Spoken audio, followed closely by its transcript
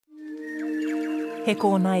He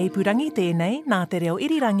kōna ipurangi tēnei nā te reo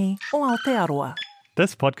irirangi o Aotearoa.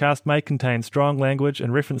 This podcast may contain strong language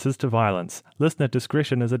and references to violence. Listener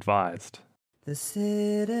discretion is advised. The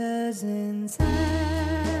Citizen's Handbook.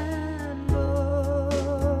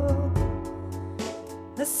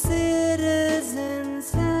 The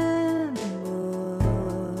Citizen's Handbook.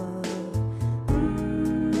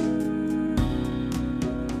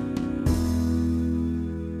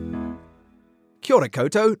 Kia ora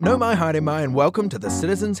koutou, no mai haere mai and welcome to the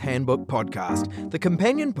Citizen's Handbook podcast, the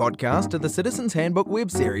companion podcast to the Citizen's Handbook web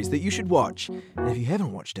series that you should watch. And if you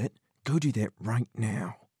haven't watched it, go do that right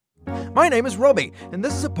now. My name is Robbie, and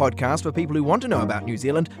this is a podcast for people who want to know about New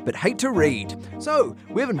Zealand but hate to read. So,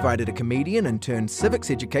 we've invited a comedian and turned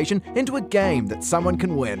civics education into a game that someone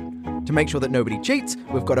can win. To make sure that nobody cheats,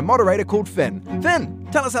 we've got a moderator called Finn. Finn,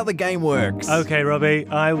 tell us how the game works. Okay, Robbie,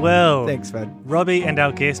 I will. Thanks, Finn. Robbie and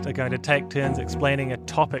our guest are going to take turns explaining a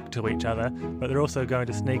topic to each other, but they're also going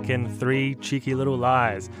to sneak in 3 cheeky little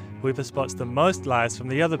lies. Whoever spots the most lies from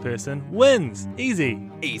the other person wins. Easy.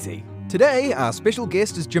 Easy. Today, our special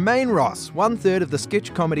guest is Jermaine Ross, 1/3 of the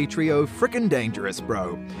sketch comedy trio Frickin' Dangerous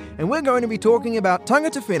Bro. And we're going to be talking about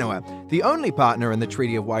Tangata Whenua, the only partner in the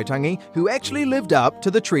Treaty of Waitangi who actually lived up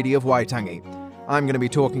to the Treaty of Waitangi. I'm going to be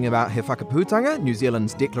talking about He Whakaputanga, New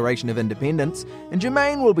Zealand's Declaration of Independence, and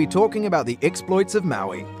Jermaine will be talking about the exploits of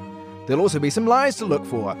Maui. There'll also be some lies to look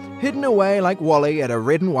for, hidden away like Wally at a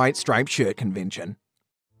red and white striped shirt convention.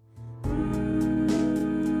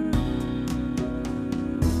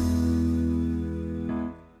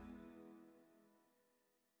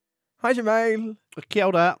 Hi Jermaine. Kia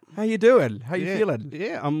ora. How you doing? How you feeling?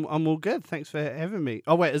 Yeah, I'm all good. Thanks for having me.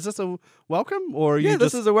 Oh wait, is this a welcome or are you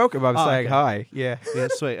this is a welcome. I'm saying okay. hi. Yeah. Yeah,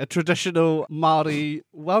 sweet. A traditional Māori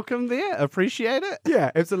welcome there. Appreciate it. Yeah,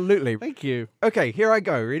 absolutely. Thank you. Okay, here I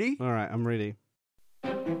go. Ready? All right, I'm ready.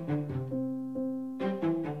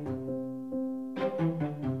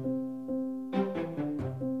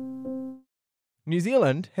 New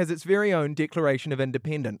Zealand has its very own Declaration of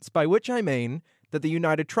Independence, by which I mean that the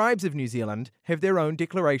United Tribes of New Zealand have their own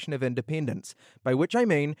Declaration of Independence, by which I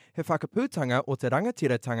mean He Whakaputanga o te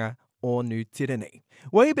rangatiratanga o New Tirini.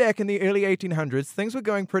 Way back in the early 1800s, things were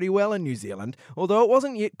going pretty well in New Zealand, although it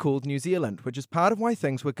wasn't yet called New Zealand, which is part of why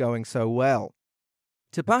things were going so well.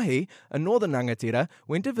 Te Pahi, a northern rangatira,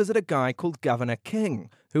 went to visit a guy called Governor King,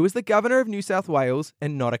 who was the governor of New South Wales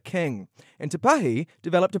and not a king, and Te Pahi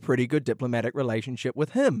developed a pretty good diplomatic relationship with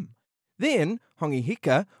him. Then, Hongi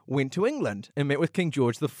Hika went to England and met with King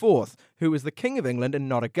George IV, who was the King of England and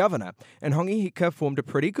not a governor, and Hongi Hika formed a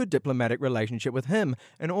pretty good diplomatic relationship with him,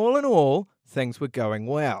 and all in all, things were going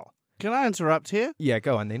well. Can I interrupt here? Yeah,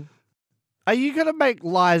 go on then. Are you going to make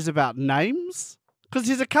lies about names? Because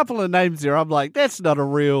there's a couple of names there. I'm like, that's not a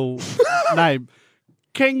real name.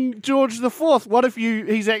 King George IV. What if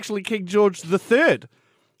he's actually King George III?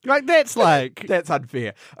 Like, that's like... That's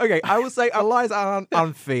unfair. Okay, I will say our lies aren't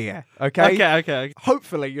unfair, okay? Okay.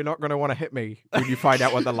 Hopefully you're not going to want to hit me when you find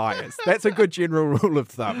out what the lie is. That's a good general rule of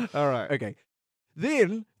thumb. All right. Okay.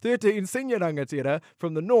 Then, 13 senior rangatira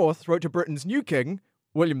from the north wrote to Britain's new king,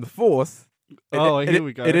 William IV. Here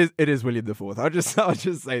we go. It is William IV. I'll just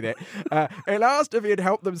say that. And asked if he'd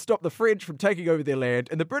help them stop the French from taking over their land,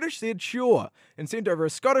 and the British said sure, and sent over a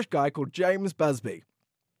Scottish guy called James Busby.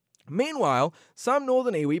 Meanwhile, some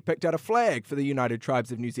northern iwi picked out a flag for the United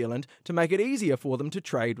Tribes of New Zealand to make it easier for them to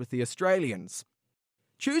trade with the Australians.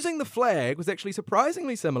 Choosing the flag was actually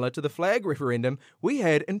surprisingly similar to the flag referendum we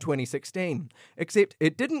had in 2016, except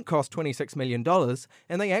it didn't cost $26 million,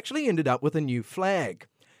 and they actually ended up with a new flag.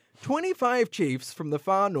 25 chiefs from the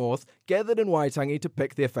far north gathered in Waitangi to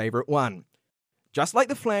pick their favourite one. Just like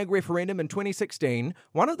the flag referendum in 2016,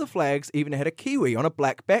 one of the flags even had a kiwi on a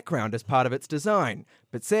black background as part of its design,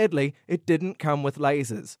 but sadly, it didn't come with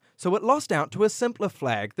lasers, so it lost out to a simpler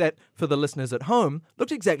flag that, for the listeners at home,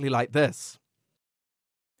 looked exactly like this.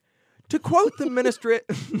 To quote the ministry...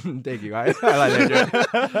 Thank you, I like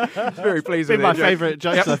that joke. Very pleased with that Been my favourite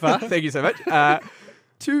joke so far. Thank you so much.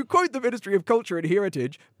 To quote the Ministry of Culture and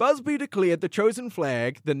Heritage, Busby declared the chosen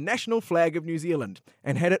flag the national flag of New Zealand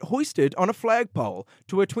and had it hoisted on a flagpole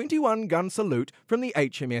to a 21-gun salute from the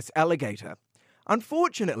HMS Alligator.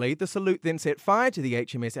 Unfortunately, the salute then set fire to the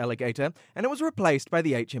HMS Alligator and it was replaced by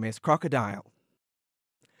the HMS Crocodile.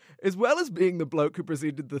 As well as being the bloke who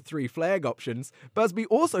presented the 3 flag options, Busby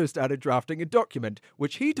also started drafting a document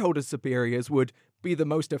which he told his superiors would be the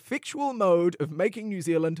most effectual mode of making New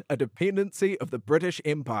Zealand a dependency of the British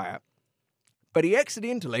Empire. But he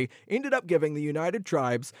accidentally ended up giving the United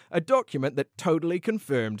Tribes a document that totally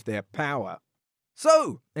confirmed their power.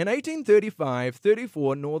 So, in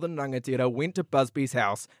 1835-34, Northern Rangatira went to Busby's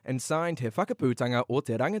house and signed He Whakaputanga o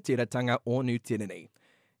Te Rangatiratanga o New Tirani.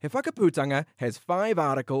 He Whakaputanga has 5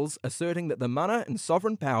 articles asserting that the mana and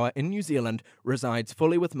sovereign power in New Zealand resides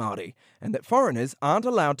fully with Māori, and that foreigners aren't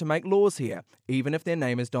allowed to make laws here, even if their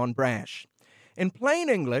name is Don Brash. In plain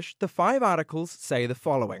English, the 5 articles say the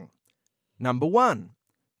following. Number 1.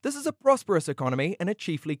 This is a prosperous economy in a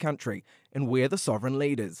chiefly country, and we're the sovereign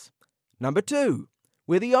leaders. Number 2.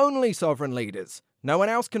 We're the only sovereign leaders. No one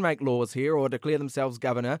else can make laws here or declare themselves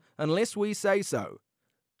governor unless we say so.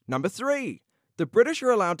 Number 3. The British are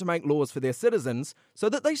allowed to make laws for their citizens so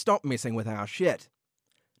that they stop messing with our shit.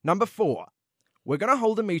 Number 4. We're going to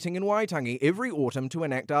hold a meeting in Waitangi every autumn to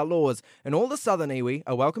enact our laws, and all the southern iwi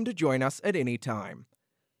are welcome to join us at any time.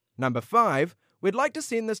 Number 5. We'd like to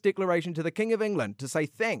send this declaration to the King of England to say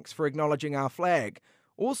thanks for acknowledging our flag.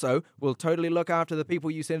 Also, we'll totally look after the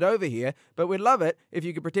people you send over here, but we'd love it if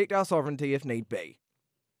you could protect our sovereignty if need be.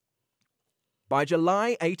 By July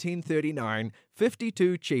 1839,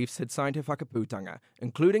 52 chiefs had signed He Whakaputanga,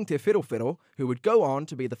 including Te Whirowhiro, who would go on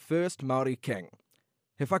to be the first Māori king.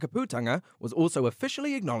 He Whakaputanga was also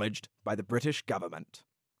officially acknowledged by the British government.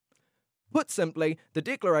 Put simply, the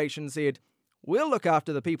declaration said, "We'll look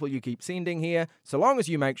after the people you keep sending here, so long as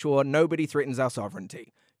you make sure nobody threatens our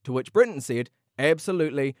sovereignty." To which Britain said,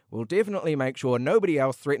 "Absolutely, we'll definitely make sure nobody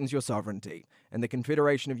else threatens your sovereignty." And the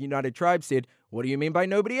Confederation of United Tribes said, "What do you mean by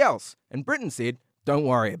nobody else?" And Britain said, "Don't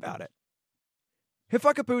worry about it." He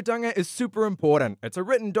Whakaputanga is super important. It's a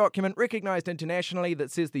written document recognised internationally that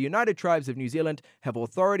says the United Tribes of New Zealand have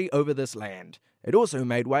authority over this land. It also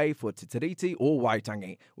made way for Te Tiriti or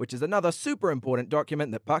Waitangi, which is another super important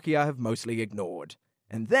document that Pākehā have mostly ignored.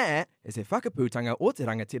 And that is He Whakaputanga o Te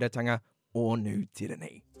Rangatiratanga o New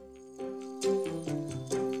Tirani.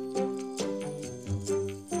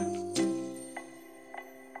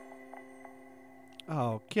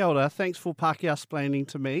 Oh, kia ora. Thanks for Pākehā explaining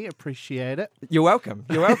to me. Appreciate it. You're welcome.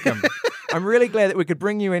 You're welcome. I'm really glad that we could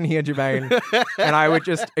bring you in here, Jermaine, and I would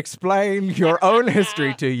just explain your own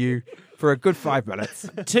history to you for a good 5 minutes.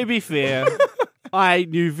 To be fair, I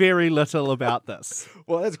knew very little about this.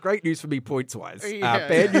 Well, that's great news for me points-wise. Yeah.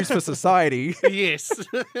 Bad news for society. Yes.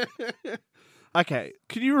 Okay,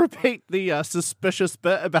 can you repeat the suspicious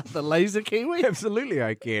bit about the laser kiwi? Absolutely,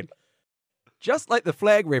 I can. Just like the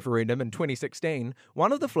flag referendum in 2016,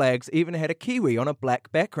 one of the flags even had a kiwi on a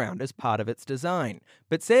black background as part of its design.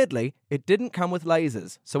 But sadly, it didn't come with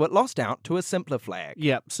lasers, so it lost out to a simpler flag.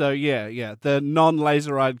 Yep, so yeah. The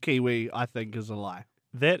non-laser-eyed kiwi, I think, is a lie.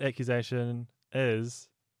 That accusation is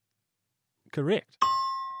correct.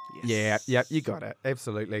 Yes. Yeah, you got it.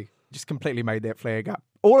 Absolutely. Just completely made that flag up.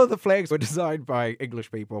 All of the flags were designed by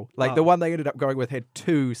English people. Like the one they ended up going with had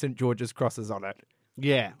 2 St. George's crosses on it.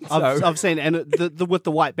 Yeah, So- I've seen it, and the with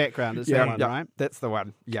the white background is that one, right? That's the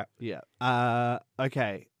one. Yeah. Yeah.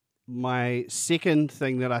 Okay. My second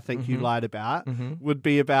thing that I think you lied about Mhm. would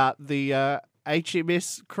be about the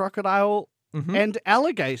HMS Crocodile and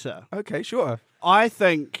Alligator. Okay, sure. I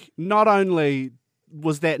think not only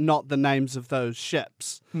was that not the names of those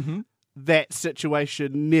ships, that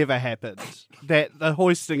situation never happened. That the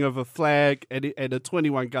hoisting of a flag and a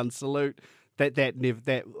 21-gun salute,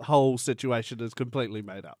 that whole situation is completely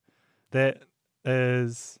made up. That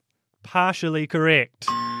is partially correct.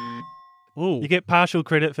 Ooh. You get partial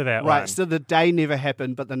credit for that Right, one. so the day never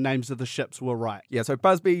happened, but the names of the ships were right. Yeah, so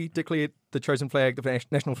Busby declared the chosen flag the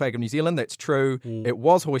national flag of New Zealand. That's true. It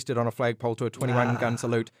was hoisted on a flagpole to a 21-gun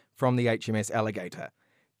salute from the HMS Alligator.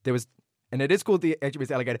 And it is called the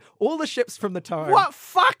HMS Alligator. All the ships from the time... What?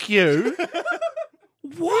 Fuck you!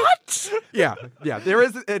 What? Yeah.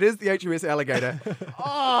 It is the HMS Alligator.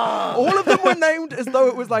 Oh. All of them were named as though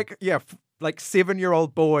it was like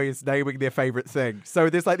 7-year-old boys naming their favourite thing. So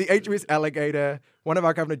there's like the HMS Alligator. One of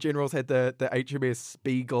our Governor Generals had the HMS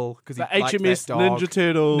Beagle because he The liked HMS that dog. Ninja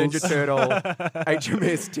Turtles. Ninja Turtle,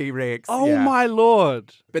 HMS T-Rex. Oh yeah. my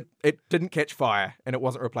lord. But it didn't catch fire and it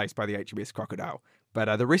wasn't replaced by the HMS Crocodile.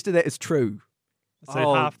 But the rest of that is true.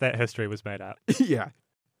 So half that history was made up. Yeah.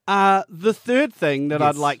 The third thing that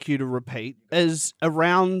I'd Yes. like you to repeat is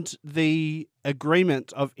around the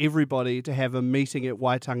agreement of everybody to have a meeting at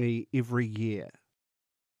Waitangi every year.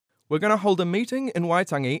 We're going to hold a meeting in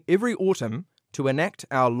Waitangi every autumn to enact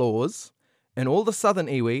our laws, and all the southern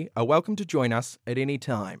iwi are welcome to join us at any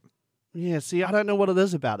time. Yeah, see, I don't know what it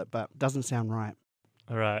is about it, but it doesn't sound right.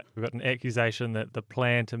 All right, we've got an accusation that the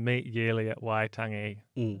plan to meet yearly at Waitangi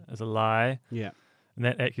is a lie. Yeah. And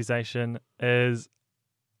that accusation is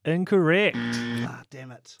incorrect. Ah,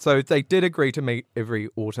 damn it. So they did agree to meet every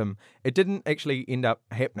autumn. It didn't actually end up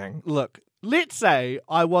happening. Look, let's say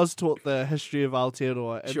I was taught the history of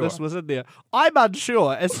Aotearoa and Sure. this was in there. I'm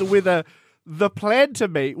unsure as to whether the plan to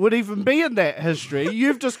meet would even be in that history.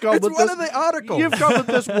 You've just gone It's with one this. of the articles. You've gone with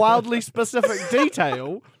this wildly specific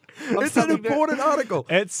detail. of It's an something that- important article.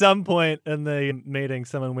 At some point in the meeting,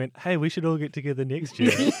 someone went, "Hey, we should all get together next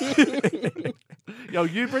year." Yo,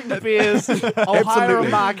 you bring the beers. I'll hire a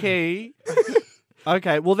Absolutely. marquee.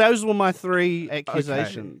 Okay, well, those were my 3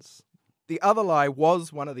 accusations. The other lie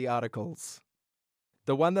was one of the articles.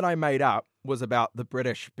 The one that I made up was about the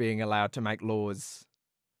British being allowed to make laws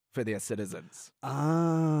for their citizens.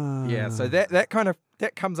 Ah. Yeah, so that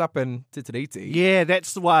comes up in Te Tiriti. Yeah,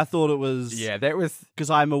 that's why I thought it was. Yeah, that was Because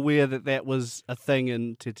I'm aware that was a thing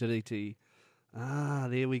in Te Tiriti. Ah,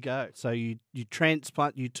 there we go. So you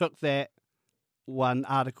took that one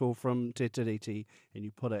article from Te Tiriti and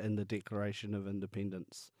you put it in the Declaration of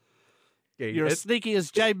Independence. yeah, You're as sneaky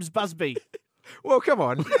as James Busby. well, come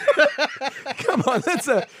on. Come on, that's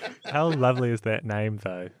a How lovely is that name,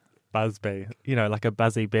 though? Busby. You know, like a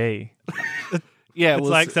buzzy bee. Yeah, It's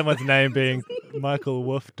well, like someone's name being Michael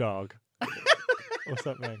Wolf Dog or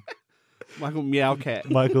something. Michael Meowcat.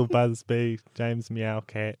 Michael Busby, James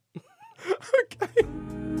Meowcat. okay.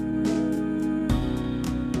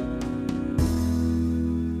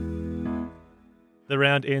 The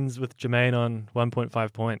round ends with Jermaine on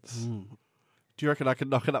 1.5 points. Do you reckon I can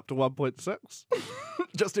knock it up to 1.6?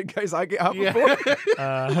 Just in case I get half Yeah. a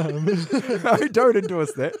point. I don't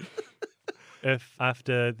endorse that. If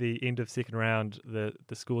after the end of second round the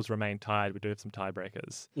scores remain tied, we do have some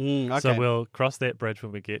tiebreakers. Okay. So we'll cross that bridge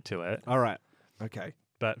when we get to it. All right. Okay.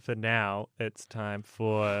 But for now, it's time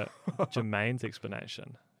for Jermaine's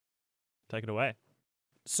explanation. Take it away.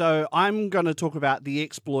 So I'm going to talk about the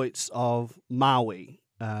exploits of Maui,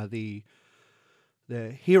 the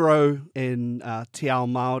hero in Te Ao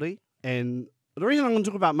Māori. And the reason I'm going to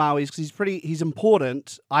talk about Maui is because he's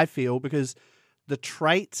important, I feel, because the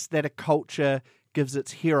traits that a culture gives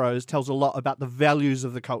its heroes tells a lot about the values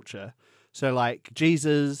of the culture. So like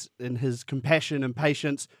Jesus and his compassion and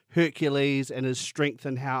patience, Hercules and his strength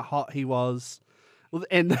and how hot he was.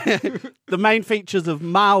 And the main features of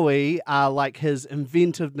Maui are like his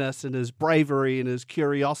inventiveness and his bravery and his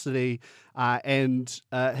curiosity and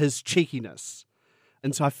his cheekiness.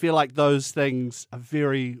 And so I feel like those things are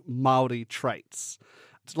very Māori traits.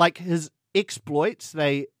 It's like his exploits,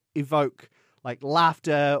 they evoke like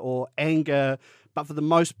laughter or anger, but for the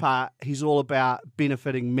most part, he's all about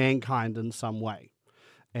benefiting mankind in some way.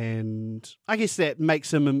 And I guess that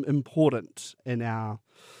makes him important in our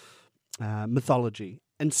mythology.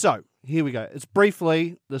 And so, here we go. It's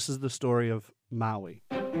briefly, this is the story of Maui.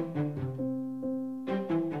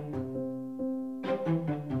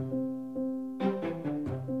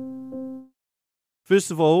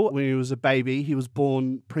 First of all, when he was a baby, he was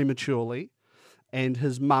born prematurely. And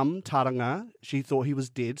his mum, Taranga, she thought he was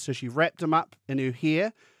dead. So she wrapped him up in her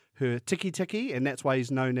hair, her tiki tiki, and that's why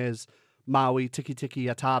he's known as Maui Tiki Tiki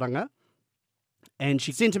a Taranga. And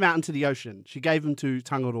she sent him out into the ocean. She gave him to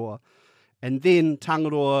Tangaroa. And then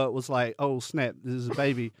Tangaroa was like, oh, snap, there's a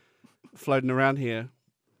baby floating around here.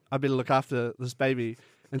 I better look after this baby.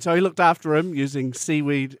 And so he looked after him using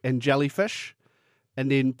seaweed and jellyfish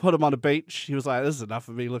and then put him on a beach. He was like, this is enough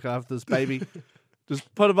of me looking after this baby.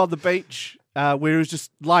 Just put him on the beach where he was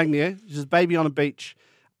just lying there, just a baby on a beach.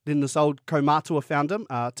 Then this old kaumatua found him,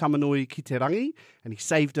 Tamanui ki te rangi, and he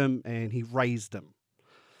saved him and he raised him.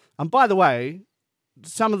 And by the way,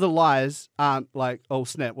 some of the lies aren't like, oh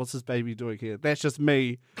snap, what's this baby doing here? That's just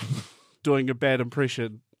me doing a bad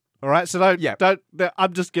impression. All right, so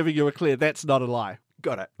I'm just giving you a clear, that's not a lie.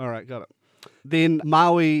 Got it. All right, got it. Then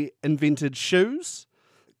Maui invented shoes.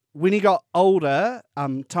 When he got older,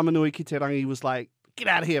 Tamanui ki te rangi was like, get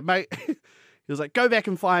out of here, mate. He was like, go back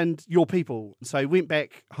and find your people. So he went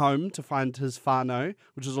back home to find his whānau,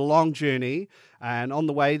 which was a long journey. And on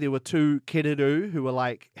the way, there were 2 kereru who were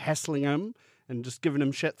like hassling him and just giving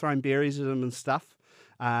him shit, throwing berries at him and stuff.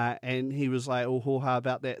 And he was like, all hoha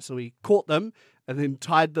about that. So he caught them and then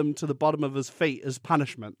tied them to the bottom of his feet as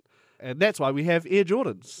punishment. And that's why we have Air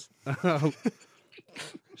Jordans.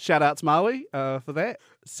 Shout out to Maui for that.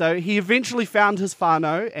 So he eventually found his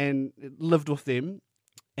whānau and lived with them.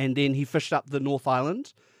 And then he fished up the North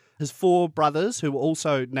Island. His 4 brothers, who were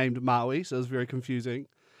also named Maui, so it was very confusing.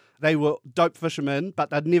 They were dope fishermen,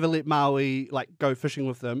 but they'd never let Maui go fishing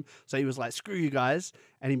with them. So he was like, screw you guys.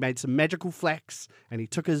 And he made some magical flax, and he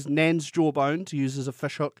took his nan's jawbone to use as a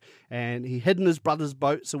fish hook, and he hid in his brother's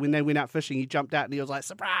boat. So when they went out fishing, he jumped out and he was like,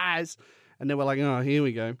 surprise! And they were like, oh, here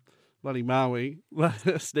we go. Bloody Maui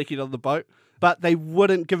sneaking on the boat. But they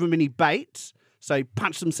wouldn't give him any bait. So he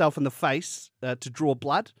punched himself in the face to draw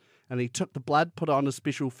blood. and he took the blood, put it on a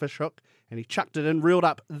special fish hook, and he chucked it in, reeled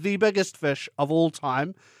up the biggest fish of all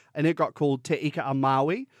time, and it got called Te Ika a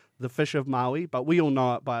Maui, the fish of Maui, but we all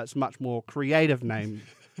know it by its much more creative name,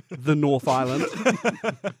 the North Island.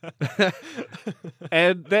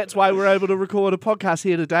 And that's why we're able to record a podcast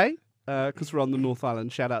here today, because we're on the North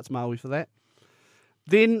Island. Shout out to Maui for that.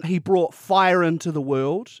 Then he brought fire into the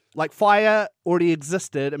world. Like, fire already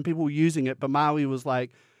existed and people were using it, but Maui was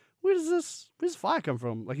like, where's fire come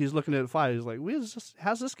from? Like, he's looking at the fire, he's like,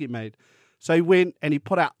 how's this get made? So he went and he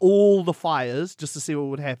put out all the fires just to see what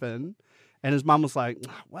would happen. And his mum was like,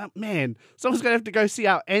 well, man, someone's going to have to go see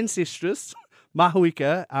our ancestress,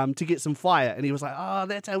 Mahuika, to get some fire. And he was like, oh,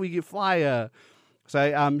 that's how we get fire.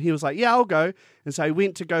 So he was like, yeah, I'll go. And so he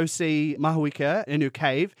went to go see Mahuika in her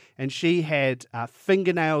cave, and she had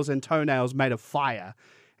fingernails and toenails made of fire.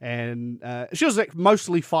 And she was like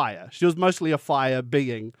mostly fire. She was mostly a fire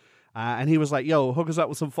being. And he was like, yo, hook us up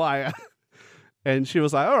with some fire. And she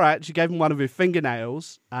was like, all right. She gave him one of her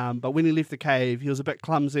fingernails. But when he left the cave, he was a bit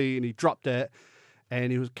clumsy and he dropped it.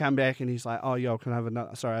 And he was come back and he's like, oh, yo, can I have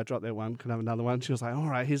another? Sorry, I dropped that one. Can I have another one? She was like, all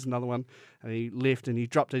right, here's another one. And he left and he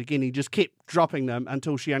dropped it again. He just kept dropping them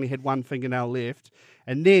until she only had one fingernail left.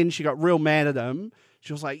 And then she got real mad at him.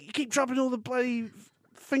 She was like, you keep dropping all the bloody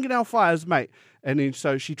fingernail fires, mate. And then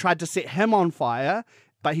so she tried to set him on fire,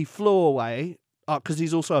 but he flew away. Oh, because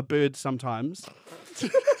he's also a bird sometimes.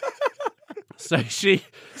 So she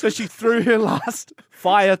threw her last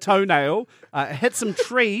fire toenail, hit some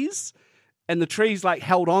trees, and the trees like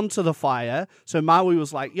held on to the fire. So Maui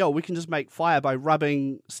was like, yo, we can just make fire by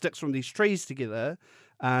rubbing sticks from these trees together.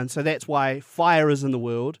 And so that's why fire is in the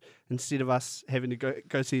world, instead of us having to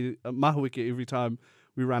go see Mahuika every time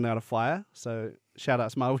we run out of fire. So shout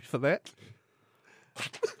out to Maui for that.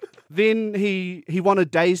 Then he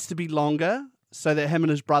wanted days to be longer so that him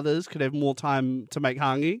and his brothers could have more time to make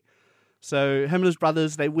hangi. So him and his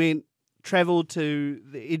brothers, they travelled to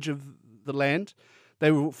the edge of the land.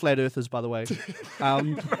 They were flat earthers, by the way. So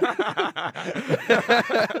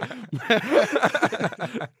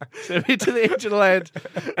they went to the edge of the land,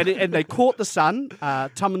 and they caught the sun,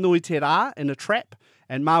 Tamanui Te Rā, in a trap.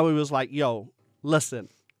 And Maui was like, yo, listen,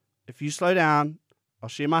 if you slow down, I'll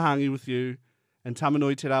share my hangi with you. And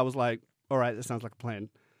Tamanui Te Rā was like, all right, that sounds like a plan.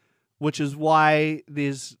 Which is why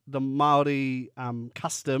there's the Māori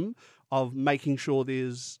custom of making sure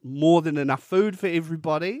there's more than enough food for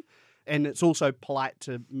everybody. And it's also polite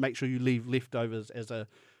to make sure you leave leftovers as a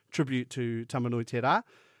tribute to Tamanui Te Rā.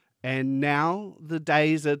 And now the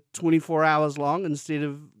days are 24 hours long instead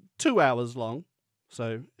of 2 hours long.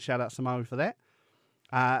 So shout out to Maui for that.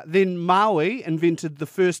 Then Maui invented the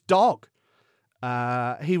first dog.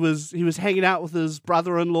 He was hanging out with his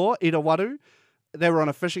brother-in-law, Irawaru. They were on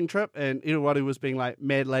a fishing trip, and Irawaru was being like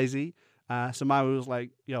mad lazy. So Maui was like,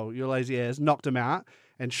 yo, you're lazy ass, knocked him out,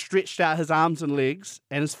 and stretched out his arms and legs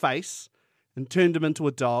and his face and turned him into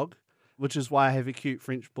a dog, which is why I have a cute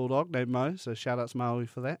French bulldog named Mo. So shout out to Maui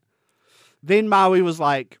for that. Then Maui was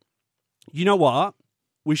like, you know what?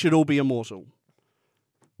 We should all be immortal.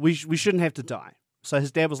 We shouldn't have to die. So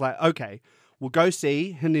his dad was like, okay, we'll go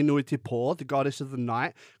see Hinenui Te Po, the goddess of the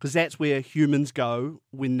night, because that's where humans go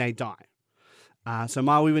when they die. So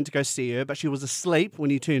Maui went to go see her, but she was asleep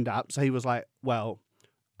when he turned up. So he was like, well,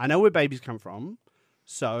 I know where babies come from.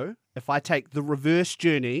 So if I take the reverse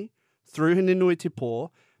journey through Hinenui Te Po,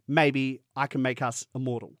 maybe I can make us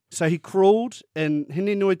immortal. So he crawled in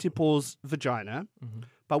Hinenui Te Po's vagina,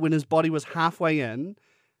 but when his body was halfway in,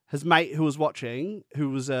 his mate who was watching, who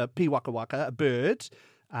was a piwakawaka, a bird,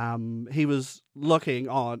 he was looking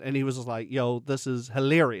on and he was like, yo, this is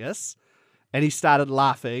hilarious. And he started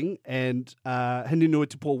laughing, and Hinenui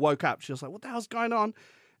Te Po woke up. She was like, what the hell's going on?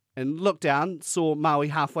 And looked down, saw Maui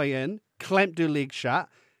halfway in, clamped her leg shut,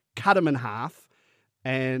 cut him in half,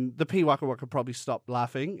 and the piwakawaka probably stopped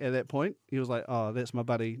laughing at that point. He was like, oh, that's my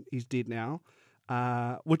buddy. He's dead now.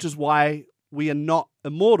 Which is why we are not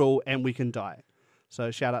immortal and we can die.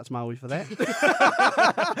 So shout out to Maui for that.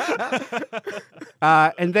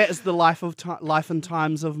 And that is the life and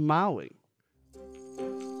times of Maui.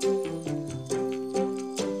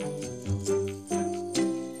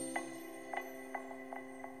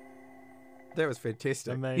 That was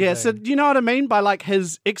fantastic. Amazing. Yeah, so you know what I mean by like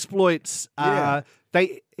his exploits.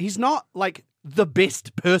 He's not like the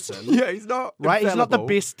best person. Yeah, he's not right. infallible. He's not the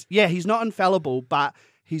best. Yeah, he's not infallible, but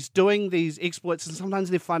he's doing these exploits, and sometimes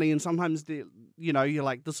they're funny, and sometimes they, you're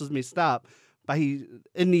like, this is messed up. But in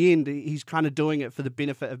the end, he's kind of doing it for the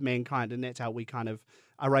benefit of mankind, and that's how we kind of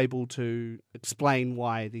are able to explain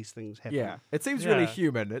why these things happen. Yeah, it seems really Yeah.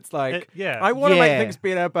 human. It's like, yeah. I want to make Yeah. things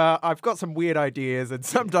better, but I've got some weird ideas, and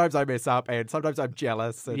sometimes I mess up, and sometimes I'm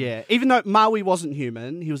jealous. And Yeah, even though Maui wasn't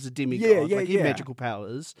human, he was a demigod. Yeah, Like, he had yeah. magical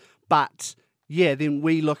powers. But, yeah, then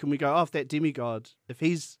we look and we go, oh, if that demigod, if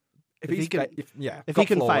he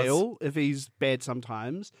can flaws. fail, if he's bad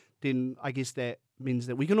sometimes, then I guess that means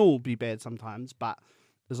that we can all be bad sometimes, but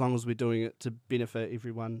as long as we're doing it to benefit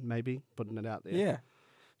everyone, maybe, putting it out there. Yeah.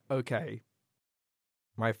 Okay.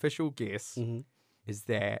 My official guess Mhm. is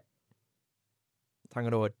that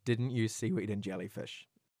Tangaroa didn't use seaweed and jellyfish.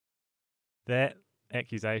 That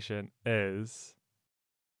accusation is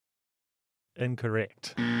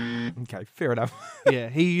incorrect. Okay, fair enough.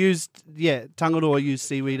 Yeah, Tangaroa used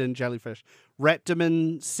seaweed and jellyfish. Wrapped him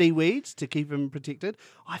in seaweed to keep him protected.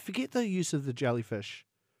 I forget the use of the jellyfish.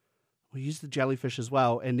 We used the jellyfish as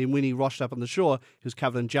well, and then when he washed up on the shore, he was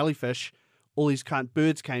covered in jellyfish. All these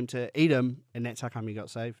birds came to eat him, and that's how come he got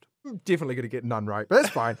saved. Definitely going to get none right, but that's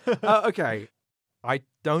fine. Okay. I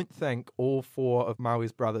don't think all 4 of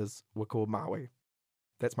Maui's brothers were called Maui.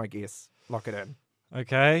 That's my guess. Lock it in.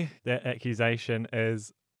 Okay, that accusation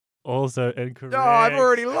is also incorrect. Oh, I've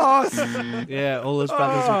already lost. Yeah, all his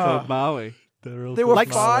brothers were called Maui. They're all There were called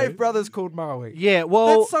 5 Maui. brothers called Maui. Yeah,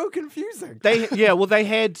 well, That's so confusing. they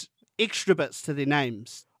had extra bits to their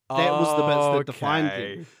names. That was the bits that defined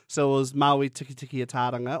Okay. them. So it was Maui Tiki Tiki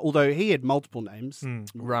Ataranga, although he had multiple names.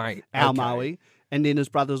 Right. Our okay. Maui. And then his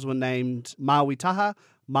brothers were named Maui Taha,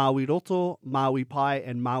 Maui Roto, Maui Pai,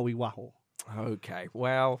 and Maui Waho. Okay,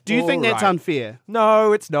 well. Do you think that's all right. unfair?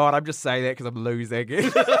 No, it's not. I'm just saying that because I'm losing.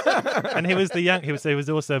 And he was the young. He was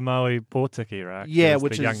also Maui Portiki, right? He Yeah, was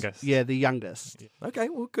which the is youngest. the youngest. Okay,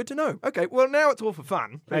 well, good to know. Okay, well, now it's all for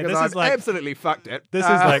fun Hey, because this I've is like- absolutely fucked it. This is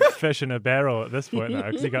like fish in a barrel at this point now,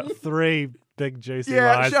 because you got 3 big juicy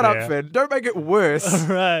Yeah, lies shut there. up, Finn. Don't make it worse.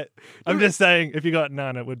 All right. I'm just saying, if you got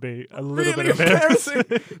none, it would be a little Really bit embarrassing.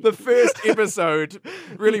 embarrassing. The first episode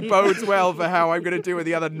really bodes well for how I'm going to do with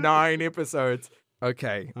the other 9 episodes.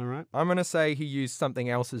 Okay, All right. I'm going to say he used something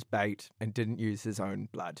else's bait and didn't use his own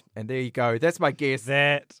blood. And there you go. That's my guess.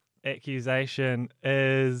 That accusation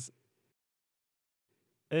is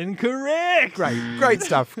incorrect. Great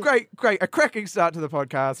stuff. Great. A cracking start to the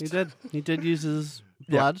podcast. He did. He did use his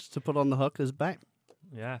blood to put on the hook as bait.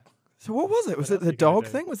 Yeah. So what was it? Was it else the you gonna dog do?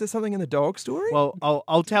 thing? Was there something in the dog story? Well,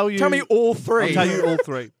 I'll tell you. Tell me all 3. I'll tell you all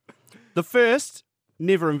 3. The first,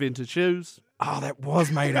 never invented shoes. Oh, that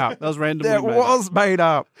was made up. That was randomly That made was up. made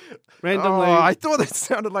up. Randomly. Oh, I thought that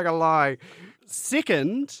sounded like a lie.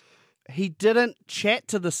 Second, he didn't chat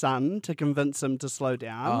to the sun to convince him to slow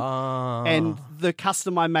down. Oh. And the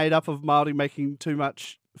custom I made up of Māori making too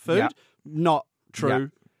much food, Yeah. not true. Yeah.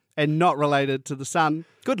 And not related to the sun.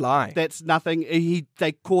 Good lie. That's nothing.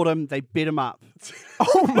 They caught him, they beat him up,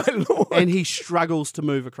 Oh, my Lord. and he struggles to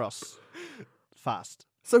move across fast.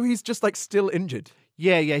 So he's just like still injured.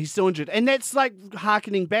 Yeah, he's still injured. And that's like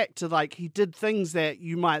hearkening back to like he did things that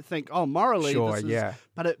you might think, oh, morally, Sure, this is, yeah.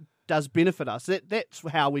 but it does benefit us. That's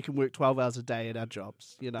how we can work 12 hours a day at our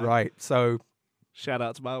jobs, you know. Right. So Shout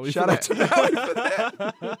out to Maui. shout for out that. to Maui for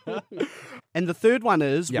that. And the third one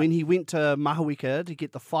is Yeah. when he went to Mahawika to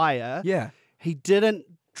get the fire, Yeah. he didn't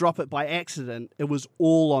drop it by accident. It was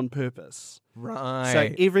all on purpose. Right.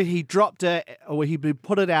 So he dropped it, or he'd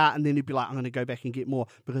put it out, and then he'd be like, I'm going to go back and get more,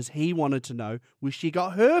 because he wanted to know where she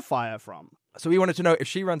got her fire from. So we wanted to know if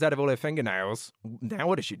she runs out of all her fingernails, now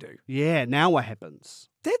what does she do? Yeah, now what happens?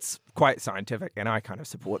 That's quite scientific, and I kind of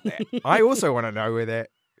support that. I also want to know where that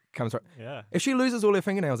comes from. Yeah. If she loses all her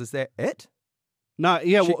fingernails, is that it? No,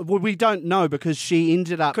 yeah, She- well, we don't know, because she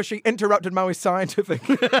ended up... Because she interrupted Maui's scientific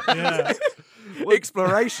Yeah.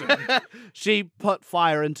 exploration. She put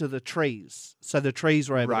fire into the trees, so the trees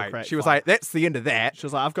were able to Right. create She was fire. like, that's the end of that. She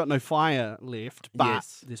was like, I've got no fire left, but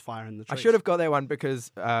Yes. there's fire in the I trees. should have got that one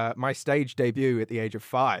because my stage debut at the age of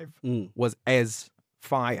 5 was as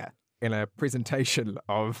fire in a presentation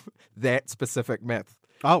of that specific myth.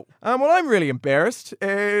 Oh, Well, I'm really embarrassed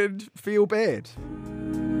and feel bad.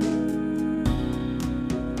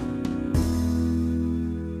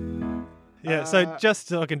 Yeah. So just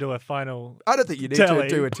so I can do a final. I don't think you need Telly.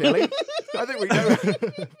 to do a telly. I think we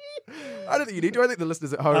do. I don't think you need to. I think the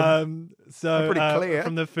listeners at home. So pretty clear.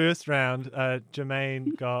 from the first round,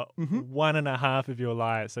 Jermaine got 1.5 of your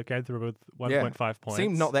lies, so came through with 1.5 points.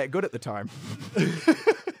 Seemed not that good at the time.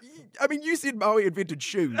 I mean, you said Maui invented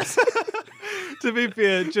shoes. To be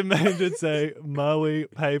fair, Jermaine did say Maui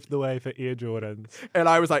paved the way for Air Jordans. And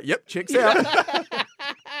I was like, yep, checks out.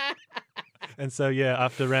 And so, yeah,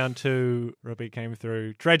 after round 2, Robbie came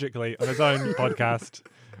through tragically on his own podcast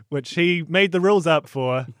which he made the rules up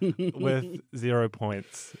for with 0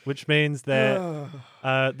 points, which means that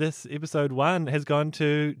this episode 1 has gone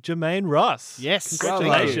to Jermaine Ross. Yes.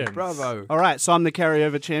 Congratulations. Bravo. All right, so I'm the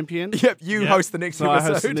carryover champion. Yep, you Yep. host the next So I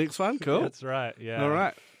episode. host the next one. Cool. That's right, yeah. All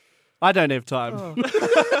right. I don't have time. So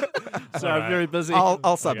All I'm right. very busy.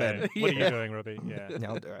 I'll sub Okay. in. What are you doing, Robbie? Yeah. Yeah,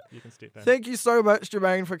 I'll do it. You can step in. Thank you so much,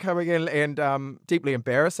 Jermaine, for coming in and deeply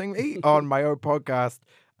embarrassing me on my own podcast.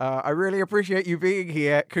 I really appreciate you being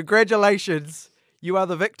here. Congratulations. You are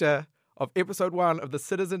the victor of episode 1 of the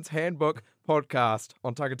Citizens Handbook podcast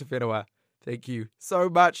on Tangata Whenua. Thank you so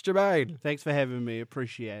much, Jermaine. Thanks for having me.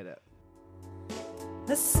 Appreciate it.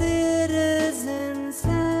 The Citizen's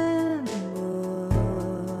Handbook.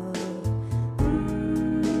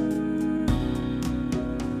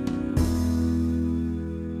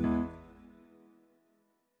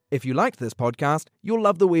 If you liked this podcast, you'll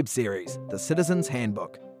love the web series, The Citizens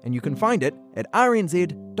Handbook, and you can find it at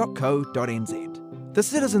rnz.co.nz. The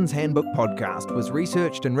Citizens Handbook podcast was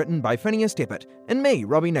researched and written by Phineas Teppert and me,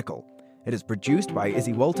 Robbie Nicol. It is produced by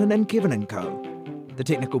Izzy Walton and Kevin & Co. The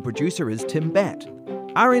technical producer is Tim Batt.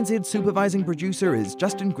 RNZ supervising producer is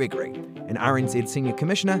Justin Gregory, and RNZ senior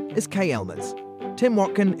commissioner is Kay Elmers. Tim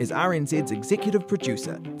Watkin is RNZ's executive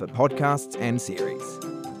producer for podcasts and series.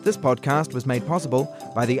 This podcast was made possible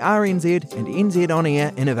by the RNZ and NZ On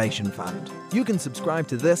Air Innovation Fund. You can subscribe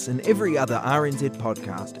to this and every other RNZ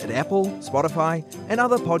podcast at Apple, Spotify, and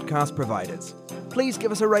other podcast providers. Please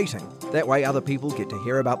give us a rating. That way other people get to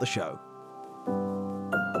hear about the show.